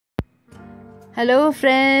Hello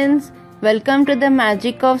friends, welcome to the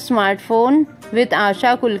magic of smartphone with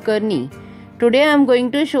Asha Kulkarni. Today I am going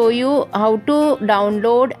to show you how to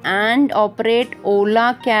download and operate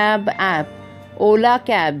OLA Cab app. OLA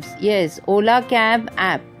Cabs, yes, OLA Cab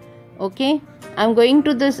app. Okay, I am going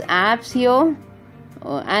to this apps here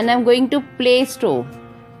and I am going to Play Store.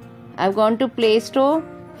 I have gone to Play Store.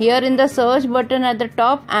 Here in the search button at the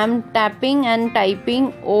top, I am tapping and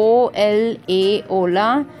typing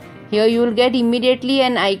OLA. Here you will get immediately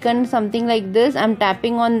an icon something like this. I am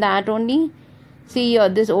tapping on that only. See here,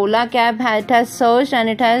 this OLA Cab it has searched and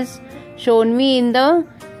it has shown me in the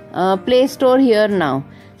Play Store here now.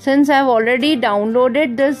 Since I have already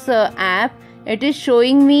downloaded this app, it is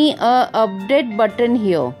showing me a update button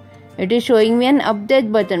here. It is showing me an update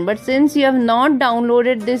button. But since you have not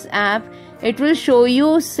downloaded this app, it will show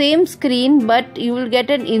you same screen, but you will get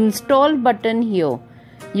an install button here.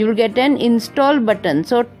 You will get an install button.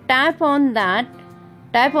 So tap on that.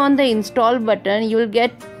 Tap on the install button. You will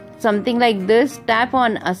get something like this. Tap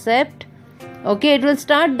on accept. Okay, it will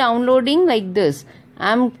start downloading like this.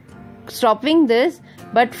 I'm stopping this.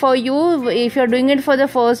 But for you, if you're doing it for the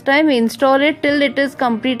first time, install it till it is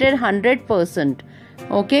completed 100%.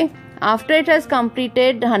 Okay. After it has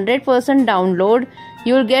completed 100% download,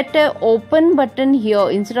 you will get an open button here.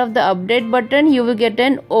 Instead of the update button, you will get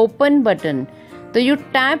an open button. So you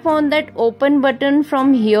tap on that open button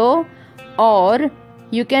from here, or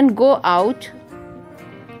you can go out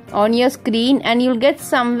on your screen and you'll get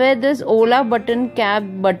somewhere this OLA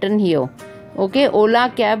cab button here. Okay,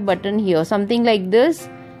 OLA cab button here. Something like this.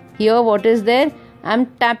 Here what is there? I'm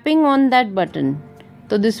tapping on that button.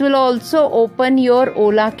 So this will also open your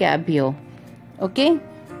OLA cab here. Okay.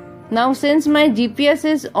 Now since my GPS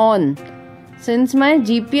is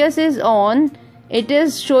on, it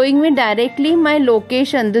is showing me directly my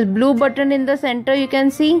location. This blue button in the center you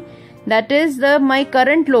can see, that is my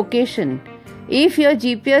current location. If your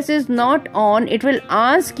GPS is not on, it will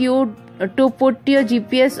ask you to put your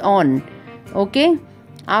GPS on. Okay.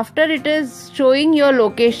 After it is showing your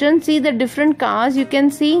location, see the different cars you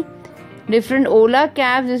can see. Different OLA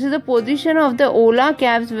cabs. This is the position of the OLA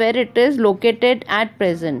cabs where it is located at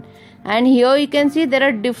present. And here you can see there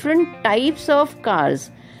are different types of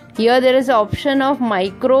cars. Here there is option of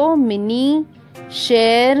micro, mini,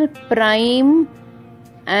 share, prime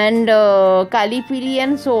and Kalipili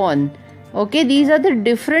and so on. Okay, these are the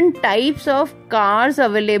different types of cars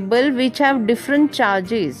available which have different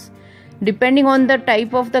charges. Depending on the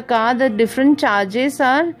type of the car, the different charges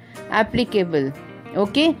are applicable.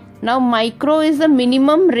 Okay. Now micro is the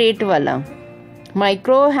minimum rate wala.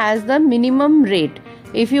 Micro has the minimum rate.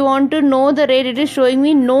 If you want to know the rate, it is showing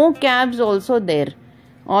me no cabs also there.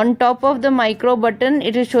 On top of the micro button,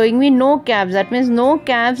 it is showing me no cabs. That means no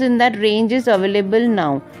cabs in that range is available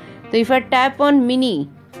now. So if I tap on mini,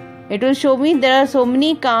 it will show me there are so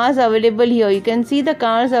many cars available here. You can see the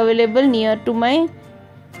cars available near to my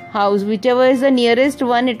house. Whichever is the nearest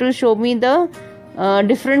one, it will show me the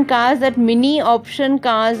different cars, that mini option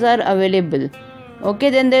cars are available.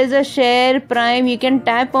 Okay, then there is a share, prime. You can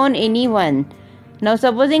tap on any one. Now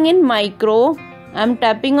supposing in micro, I am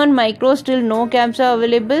tapping on micro, still no cabs are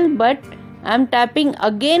available, but I am tapping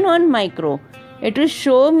again on micro. It will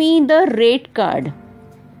show me the rate card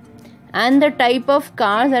and the type of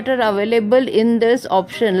cars that are available in this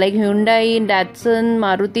option, like Hyundai, Datsun,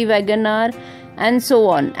 Maruti Wagon-R and so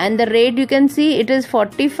on. And the rate you can see, it is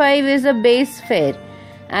 45 is the base fare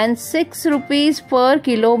and 6 rupees per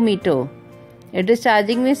kilometer. It is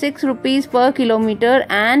charging me 6 rupees per kilometer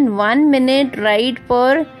and 1 minute ride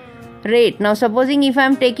per rate. Now supposing if I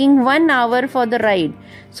am taking 1 hour for the ride,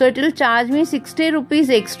 so it will charge me 60 rupees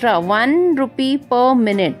extra, 1 rupee per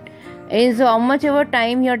minute is how much ever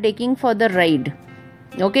time you are taking for the ride.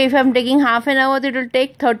 Okay, if I am taking half an hour, it will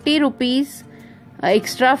take 30 rupees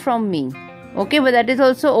extra from me. Okay, but that is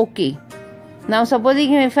also okay. Now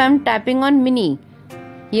supposing if I am tapping on mini,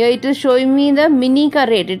 here it is showing me the mini car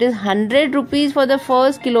rate. It is 100 rupees for the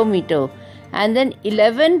first kilometer and then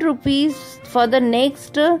 11 rupees for the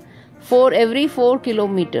next every 4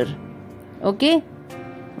 kilometer. Okay,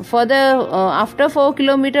 for the after 4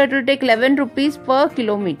 kilometer it will take 11 rupees per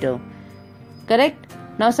kilometer. Correct.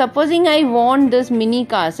 Now supposing I want this mini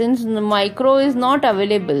car, since micro is not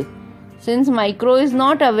available.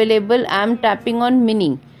 I am tapping on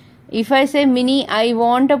mini. If I say mini, I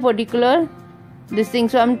want a particular this thing,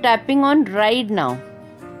 so I am tapping on ride now.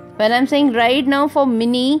 When I am saying ride now for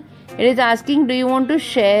mini, it is asking, do you want to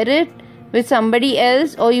share it with somebody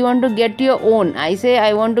else or you want to get your own? I say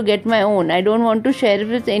I want to get my own. I don't want to share it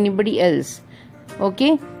with anybody else.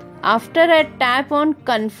 Okay. After I tap on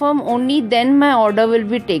confirm, only then my order will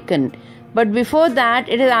be taken. But before that,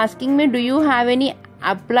 it is asking me, do you have any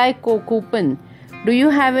apply coupon? Do you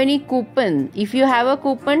have any coupon? If you have a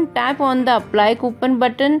coupon, tap on the apply coupon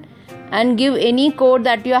button and give any code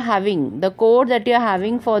that you are having, the code that you are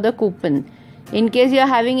having for the coupon. In case you are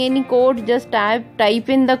having any code, just type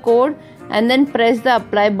in the code and then press the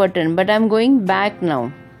apply button. But I am going back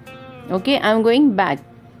now. Okay, I am going back.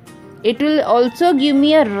 It will also give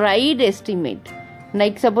me a ride estimate.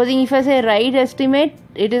 Like supposing if I say ride estimate,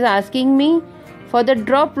 it is asking me for the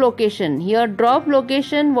drop location. Here drop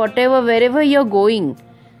location, whatever, wherever you are going,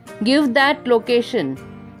 give that location.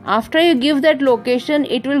 After you give that location,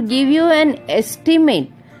 it will give you an estimate.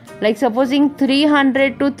 Like supposing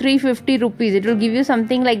 300 to 350 rupees, it will give you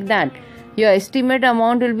something like that. Your estimate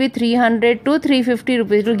amount will be 300 to 350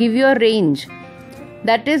 rupees. It will give you a range.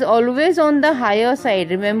 That is always on the higher side.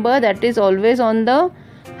 Remember, that is always on the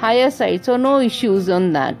higher side. So no issues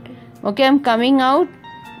on that. Okay, I'm coming out.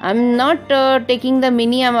 I'm not taking the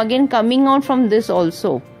mini. I'm again coming out from this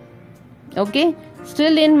also. Okay,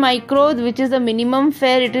 still in micro, which is the minimum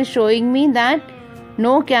fare, it is showing me that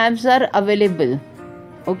no cabs are available.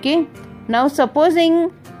 Okay, now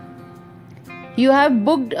supposing you have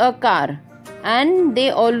booked a car and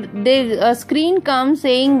a screen comes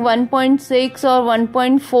saying 1.6 or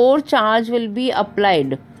 1.4 charge will be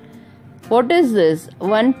applied. What is this?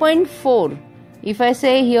 1.4. If I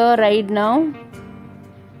say here right now,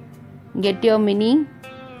 get your mini.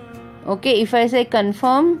 Okay, if I say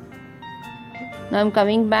confirm, now I'm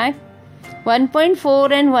coming back.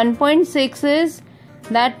 1.4 and 1.6 is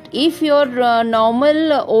that if your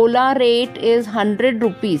normal Ola rate is 100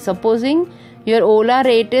 rupees, supposing your Ola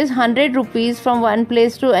rate is 100 rupees from one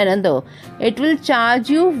place to another, it will charge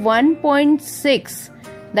you 1.6,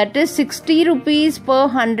 that is 60 rupees per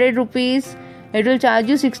 100 rupees. It will charge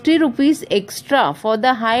you 60 rupees extra for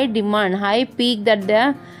the high demand, high peak that they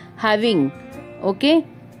are having. Okay,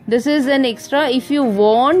 this is an extra. If you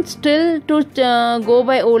want still to go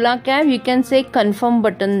by Ola cab, you can say confirm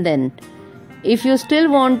button then. If you still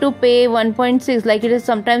want to pay 1.6, like it is,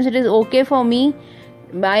 sometimes it is okay for me,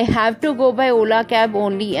 I have to go by Ola cab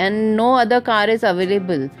only and no other car is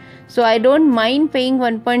available, so I don't mind paying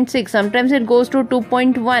 1.6. Sometimes it goes to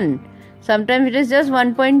 2.1, sometimes it is just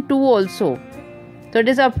 1.2 also. So it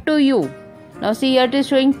is up to you. Now see, here it is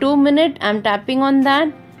showing 2 minutes. I'm tapping on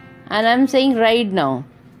that and I'm saying ride now.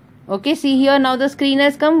 Okay, see here, now the screen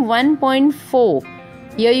has come 1.4.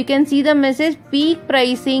 Here you can see the message, peak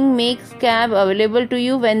pricing makes cab available to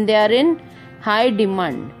you when they are in high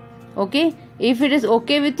demand. Okay, if it is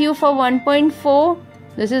okay with you for 1.4,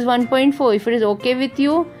 this is 1.4. If it is okay with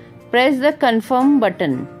you, press the confirm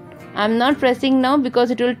button. I'm not pressing now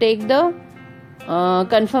because it will take the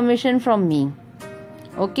confirmation from me.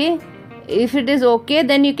 Okay, if it is okay,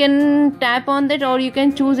 then you can tap on that or you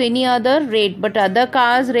can choose any other rate, but other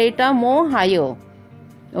cars rate are more higher.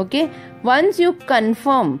 Okay, once you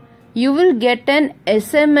confirm, you will get an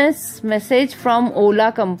SMS message from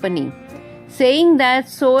Ola company saying that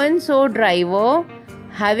so and so driver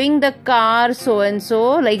having the car so and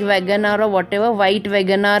so, like Wagoner or whatever, white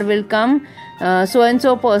Wagoner will come, so and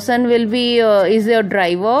so person will be is your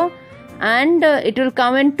driver, and it will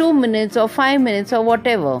come in 2 minutes or 5 minutes or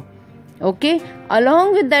whatever. Okay,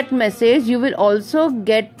 along with that message you will also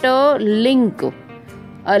get a link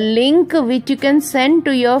which you can send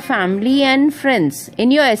to your family and friends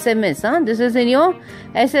in your SMS. This is in your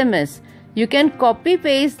SMS. You can copy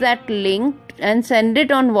paste that link and send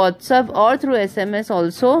it on WhatsApp or through SMS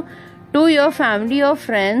also to your family or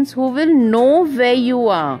friends who will know where you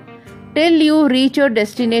are till you reach your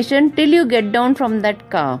destination, till you get down from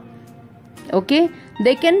that car. Okay,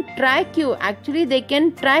 they can track you. Actually, they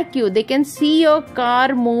can track you. They can see your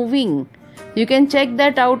car moving. You can check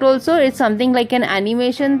that out also. It's something like an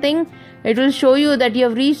animation thing. It will show you that you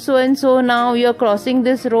have reached so and so, now you are crossing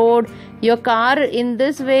this road, your car in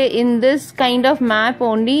this way, in this kind of map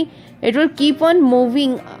only. It will keep on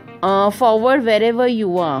moving forward wherever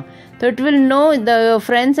you are. So it will know, the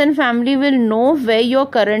friends and family will know where you are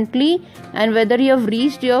currently and whether you have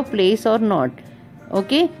reached your place or not.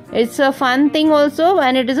 Okay, it's a fun thing also,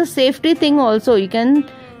 and it is a safety thing also. You can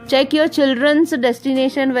check your children's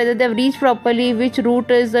destination, whether they have reached properly, which route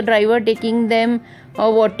is the driver taking them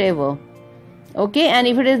or whatever. Okay, and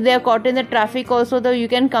if it is they are caught in the traffic also, though, you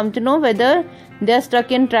can come to know whether they are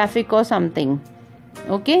stuck in traffic or something.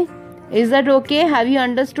 Okay, is that okay? Have you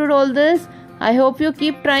understood all this? I hope you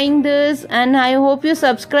keep trying this, and I hope you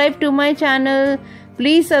subscribe to my channel.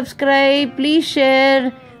 Please subscribe, please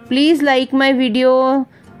share, please like my video.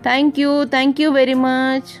 Thank you very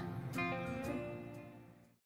much.